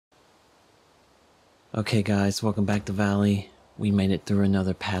Okay guys, welcome back to Valley. We made it through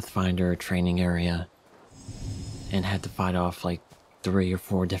another Pathfinder training area and had to fight off like 3 or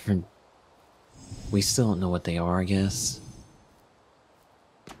 4 different... We still don't know what they are, I guess.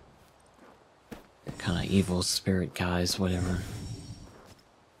 Kind of evil spirit guys, whatever.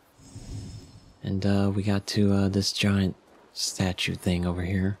 And we got to this giant statue thing over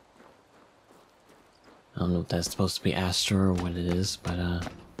here. I don't know if that's supposed to be Astra or what it is, but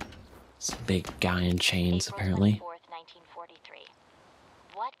it's a big guy in chains, apparently. April 24th, 1943.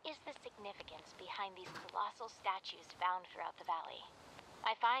 What is the significance behind these colossal statues found throughout the valley?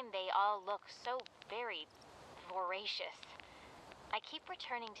 I find they all look so very voracious. I keep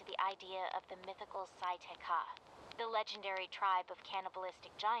returning to the idea of the mythical Saiteka, the legendary tribe of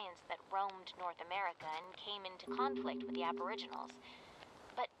cannibalistic giants that roamed North America and came into conflict with the Aboriginals.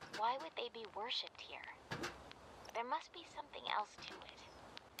 But why would they be worshipped here? There must be something else to it.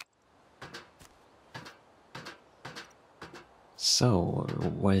 So,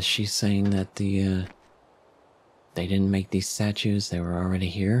 was she saying that they didn't make these statues, they were already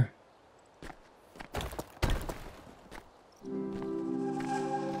here?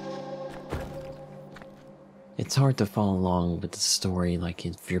 It's hard to follow along with the story like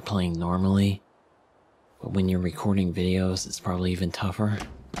if you're playing normally, but when you're recording videos it's probably even tougher.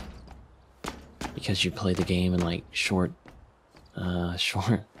 Because you play the game in like short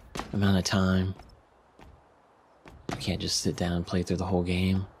amount of time. You can't just sit down and play through the whole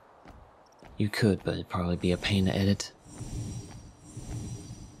game. You could, but it'd probably be a pain to edit.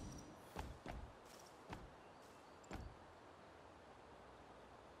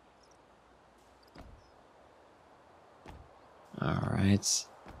 Alright.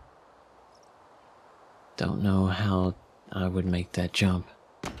 Don't know how I would make that jump.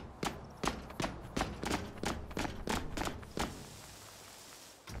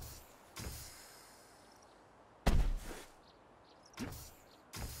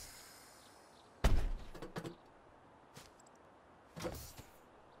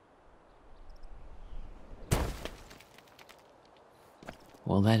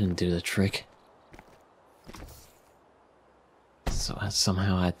 Well, that didn't do the trick. So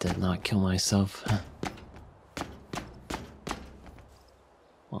somehow I did not kill myself.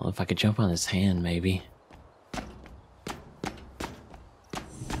 Well, if I could jump on his hand, maybe.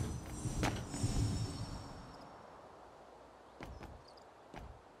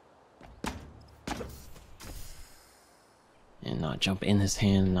 And not jump in his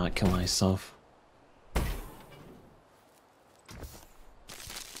hand and not kill myself.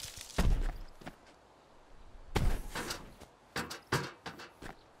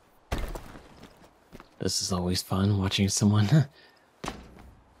 This is always fun, watching someone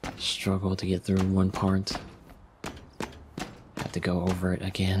struggle to get through one part. Have to go over it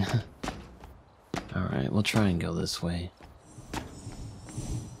again. Alright, we'll try and go this way.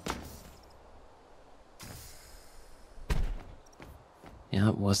 Yeah,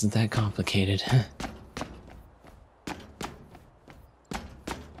 it wasn't that complicated.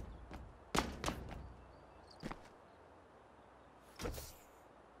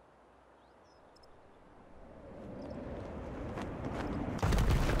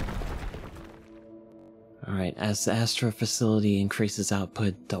 Alright, as the Astra facility increases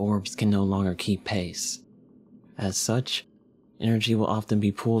output, the orbs can no longer keep pace. As such, energy will often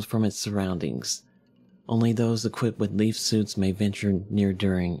be pulled from its surroundings. Only those equipped with leaf suits may venture near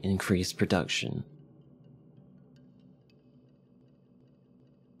during increased production.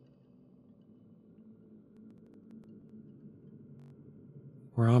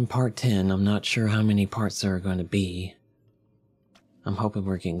 We're on part 10, I'm not sure how many parts there are going to be. I'm hoping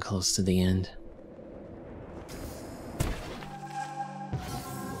we're getting close to the end.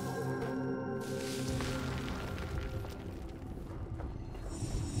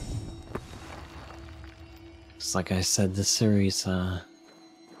 Like I said, this series,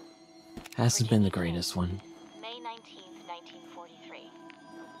 hasn't been the greatest one. May 19th, 1943.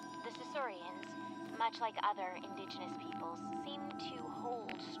 The Saurians, much like other indigenous peoples, seem to hold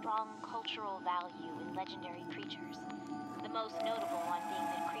strong cultural value in legendary creatures. The most notable one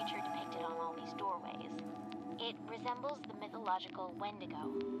being the creature depicted on all these doorways. It resembles the mythological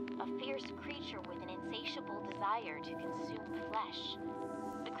Wendigo, a fierce creature with an insatiable desire to consume flesh.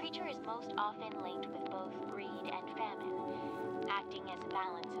 The creature is most often linked with both greed and famine, acting as a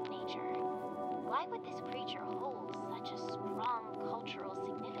balance of nature. Why would this creature hold such a strong cultural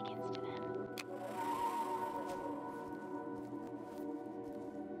significance to them?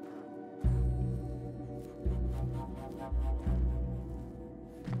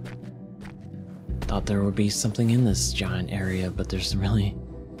 Thought there would be something in this giant area, but there's really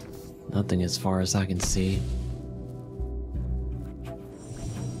Nothing as far as I can see.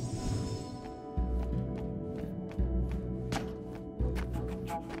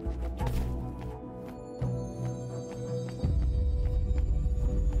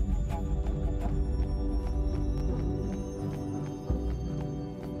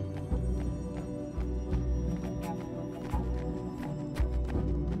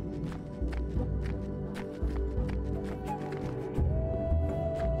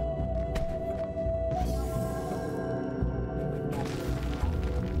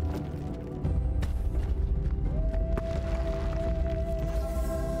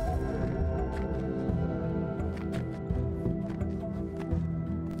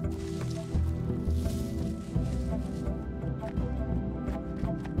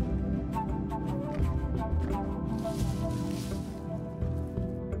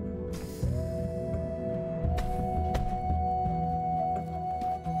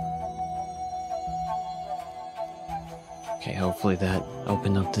 Okay, hopefully that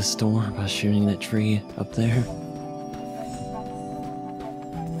opened up this door by shooting that tree up there.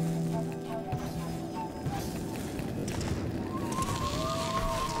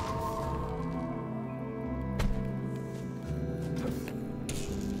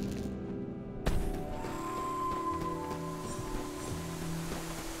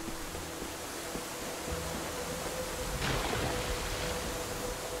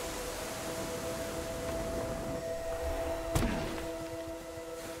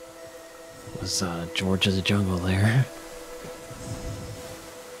 Was George of the Jungle there?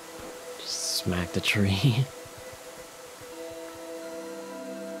 Just smack the tree.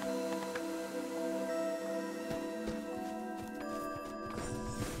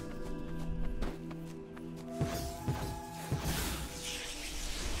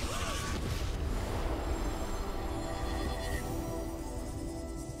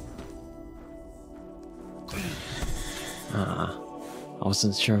 I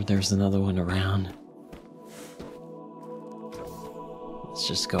wasn't sure if there's another one around. Let's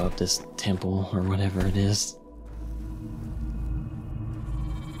just go up this temple or whatever it is.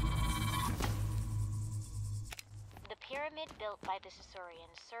 The pyramid built by the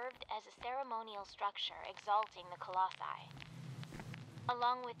Saurians served as a ceremonial structure exalting the Colossi.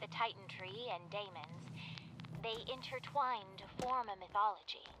 Along with the Titan tree and daemons, they intertwined to form a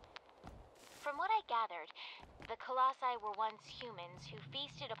mythology. From what I gathered, the Colossi were once humans who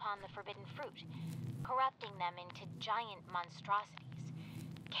feasted upon the forbidden fruit, corrupting them into giant monstrosities,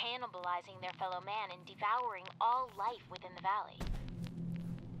 cannibalizing their fellow man and devouring all life within the valley.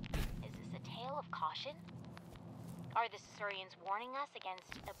 Is this a tale of caution? Are the Saurians warning us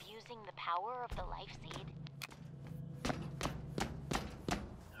against abusing the power of the life seed?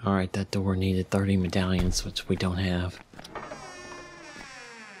 Alright, that door needed 30 medallions, which we don't have.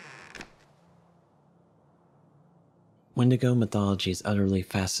 Wendigo mythology is utterly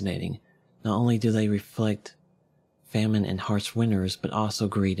fascinating. Not only do they reflect famine and harsh winters, but also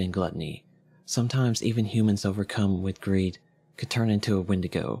greed and gluttony. Sometimes even humans overcome with greed could turn into a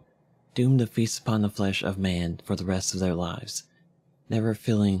Wendigo, doomed to feast upon the flesh of man for the rest of their lives. Never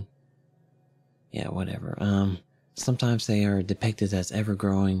feeling... yeah, whatever. Sometimes they are depicted as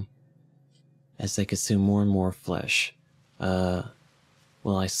ever-growing as they consume more and more flesh. Will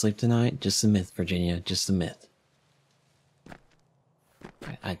I sleep tonight? Just a myth, Virginia, just a myth.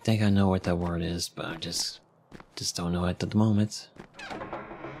 I think I know what that word is, but I just don't know it at the moment.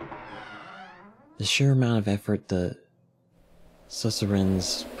 The sheer amount of effort the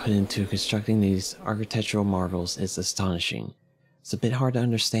Saurians put into constructing these architectural marvels is astonishing. It's a bit hard to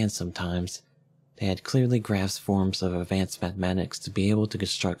understand sometimes. They had clearly grasped forms of advanced mathematics to be able to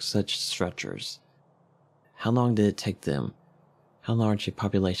construct such structures. How long did it take them? How large a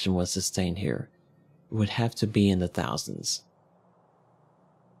population was sustained here? It would have to be in the thousands.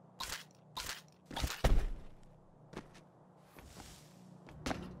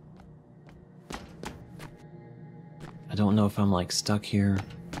 I don't know if I'm like stuck here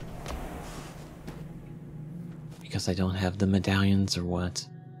because I don't have the medallions or what.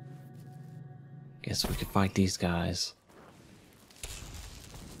 Guess we could fight these guys.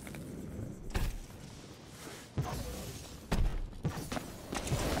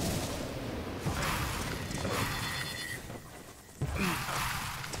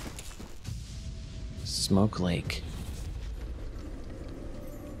 Smoke Lake.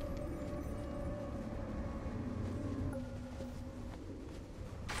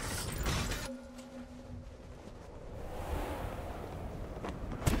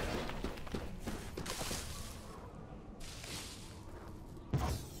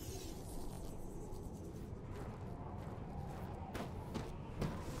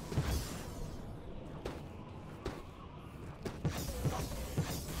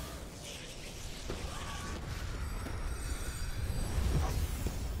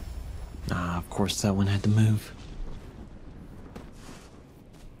 course that one had to move.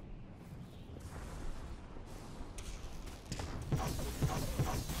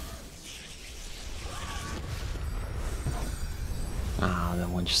 Ah, that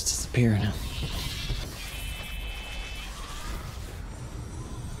one just disappeared.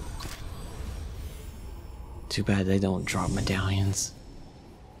 Too bad they don't drop medallions.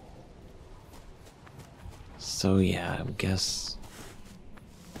 So yeah, I guess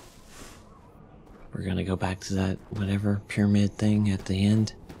we're gonna go back to that whatever pyramid thing at the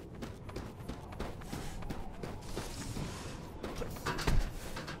end.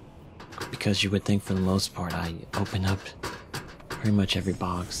 Because you would think for the most part I open up pretty much every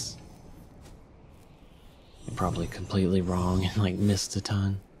box. I'm probably completely wrong and like missed a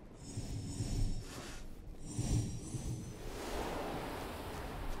ton.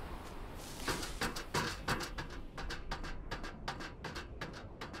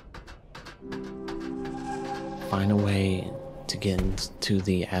 Find a way to get into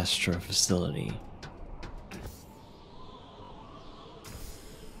the Astra facility.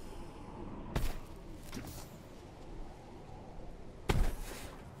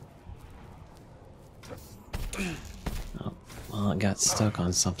 Oh, well, it got stuck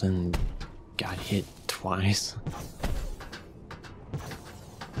on something, got hit twice.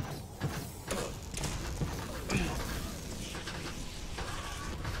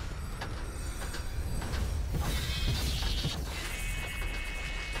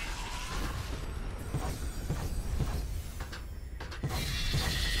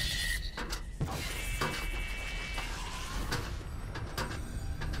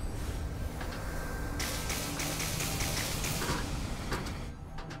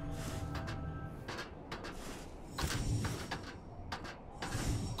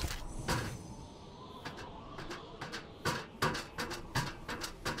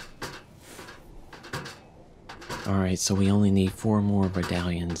 Alright, so we only need 4 more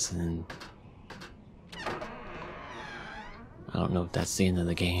medallions, and I don't know if that's the end of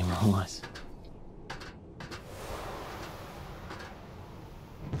the game or what.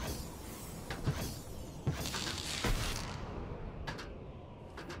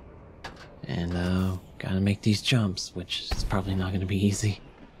 And gotta make these jumps, which is probably not gonna be easy.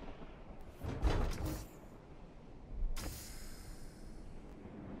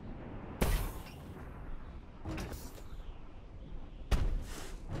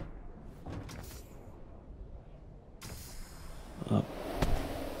 Oh,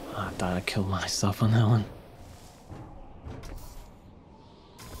 I thought I killed myself on that one.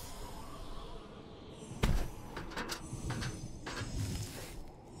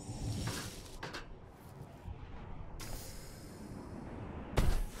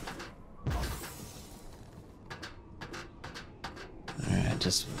 Alright,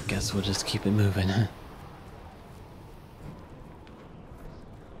 just guess we'll just keep it moving, huh?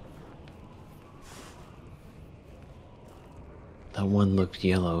 That one looked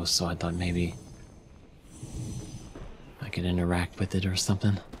yellow, so I thought maybe I could interact with it or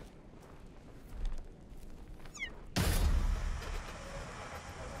something.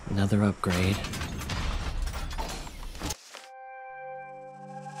 Another upgrade.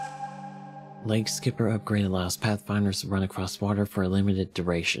 Lake Skipper upgrade allows Pathfinders to run across water for a limited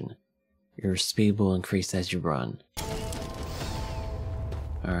duration. Your speed will increase as you run.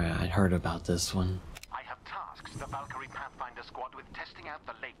 Alright, I'd heard about this one. I have tasked the Valkyrie Pathfinder squad with testing out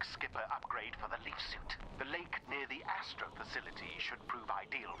the Lake Skipper upgrade for the leaf suit. The lake near the Astra facility should prove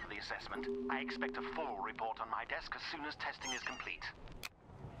ideal for the assessment. I expect a full report on my desk as soon as testing is complete.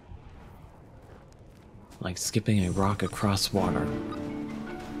 Like skipping a rock across water.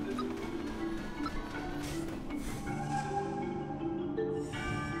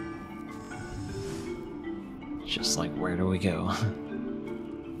 Just like, where do we go?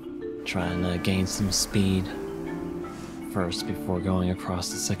 Trying to gain some speed first before going across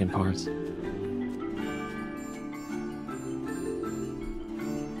the second part.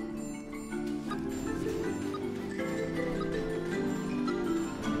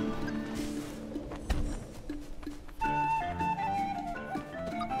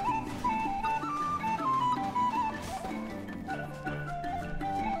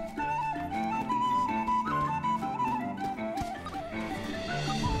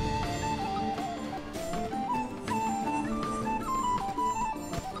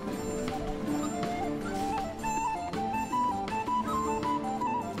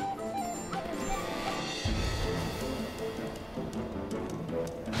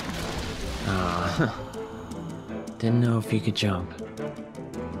 Didn't know if you could jump.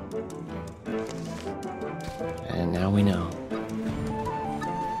 And now we know.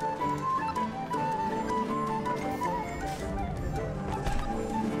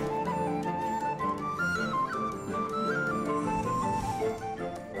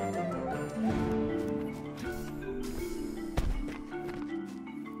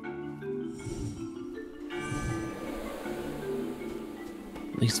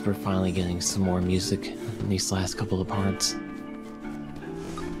 At least we're finally getting some more music in these last couple of parts.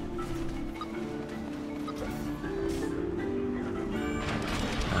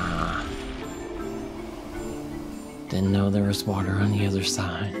 Didn't know there was water on the other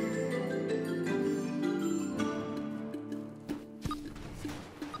side.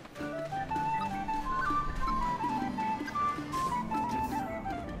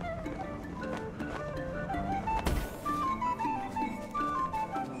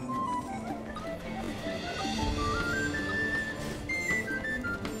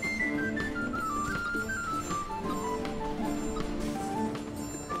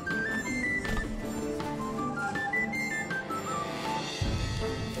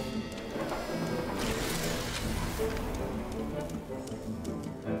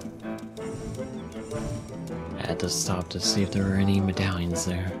 Had to stop to see if there were any medallions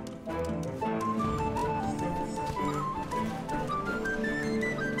there.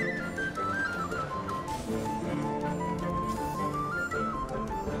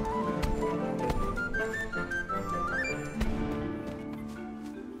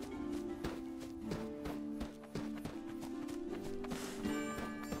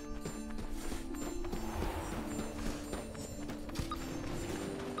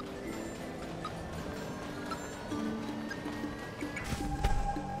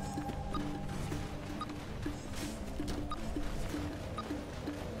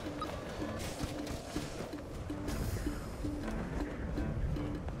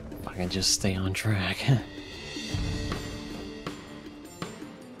 I can just stay on track.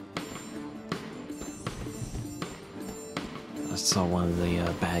 I saw one of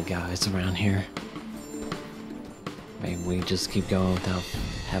the bad guys around here. Maybe we just keep going without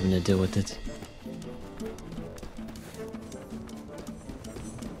having to deal with it.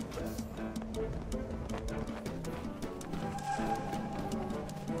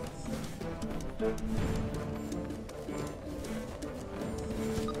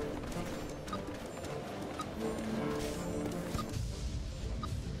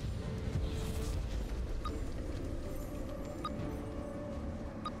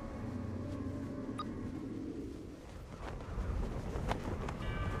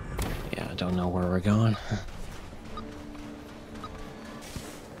 I don't know where we're going.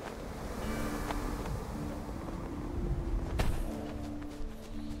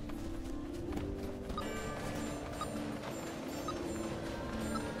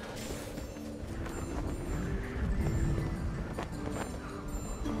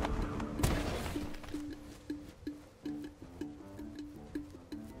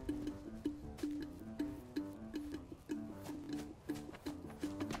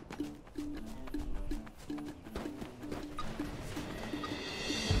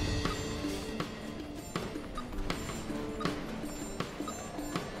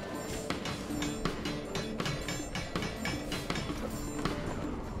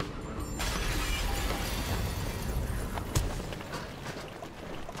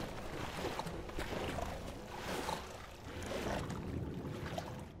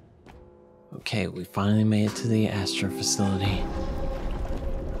 Okay, we finally made it to the Astro facility.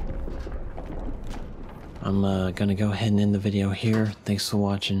 I'm gonna go ahead and end the video here. Thanks for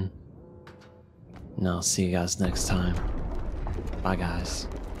watching. And I'll see you guys next time. Bye, guys.